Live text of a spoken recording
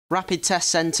rapid test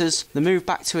centres, the move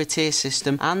back to a tier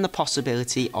system and the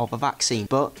possibility of a vaccine.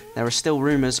 But there are still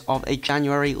rumours of a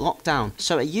January lockdown.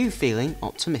 So are you feeling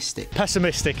optimistic?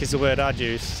 Pessimistic is the word I'd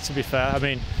use, to be fair. I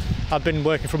mean, I've been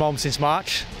working from home since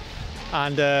March,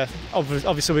 and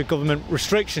obviously with government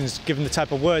restrictions, given the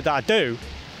type of work that I do,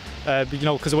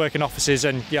 because I work in offices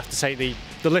and you have to take the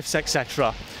lifts,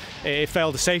 etc. It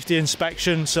failed a safety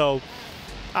inspection, so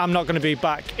I'm not going to be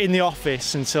back in the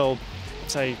office until,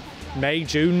 say, May,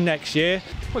 June next year.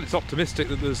 Well, it's optimistic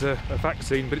that there's a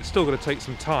vaccine, but it's still going to take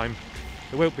some time.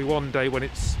 There won't be one day when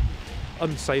it's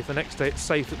unsafe, the next day it's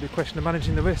safe. It'll be a question of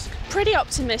managing the risk. Pretty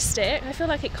optimistic. I feel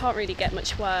like it can't really get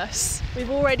much worse. We've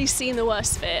already seen the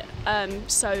worst of it,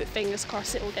 so fingers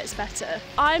crossed it all gets better.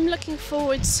 I'm looking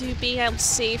forward to being able to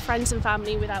see friends and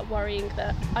family without worrying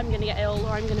that I'm going to get ill or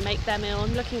I'm going to make them ill.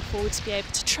 I'm looking forward to be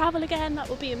able to travel again. That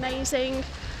will be amazing.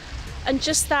 And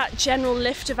just that general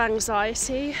lift of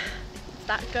anxiety, if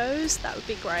that goes, that would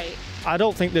be great. I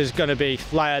don't think there's going to be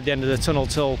light at the end of the tunnel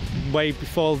till way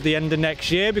before the end of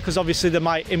next year, because obviously they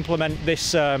might implement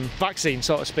this vaccine,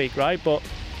 so to speak, right? But,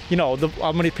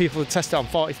 how many people have tested on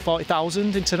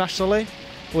 40,000 internationally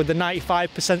with the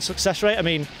 95% success rate? I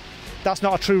mean, that's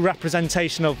not a true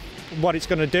representation of what it's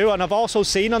going to do. And I've also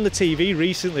seen on the TV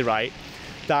recently, right,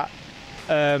 that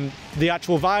the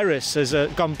actual virus has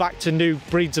gone back to new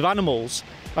breeds of animals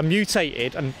and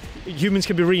mutated, and humans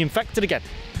can be reinfected again.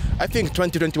 I think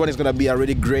 2021 is going to be a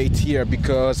really great year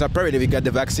because apparently we got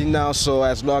the vaccine now, so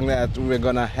as long as we're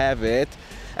going to have it,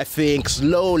 I think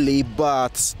slowly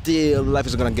but still life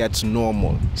is going to get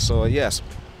normal. So yes,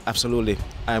 absolutely,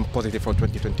 I'm positive for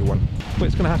 2021. Well,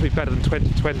 it's going to have to be better than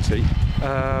 2020,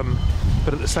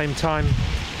 but at the same time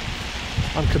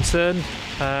I'm concerned.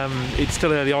 It's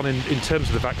still early on in terms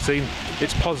of the vaccine.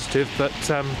 It's positive, but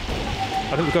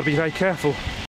I think we've got to be very careful.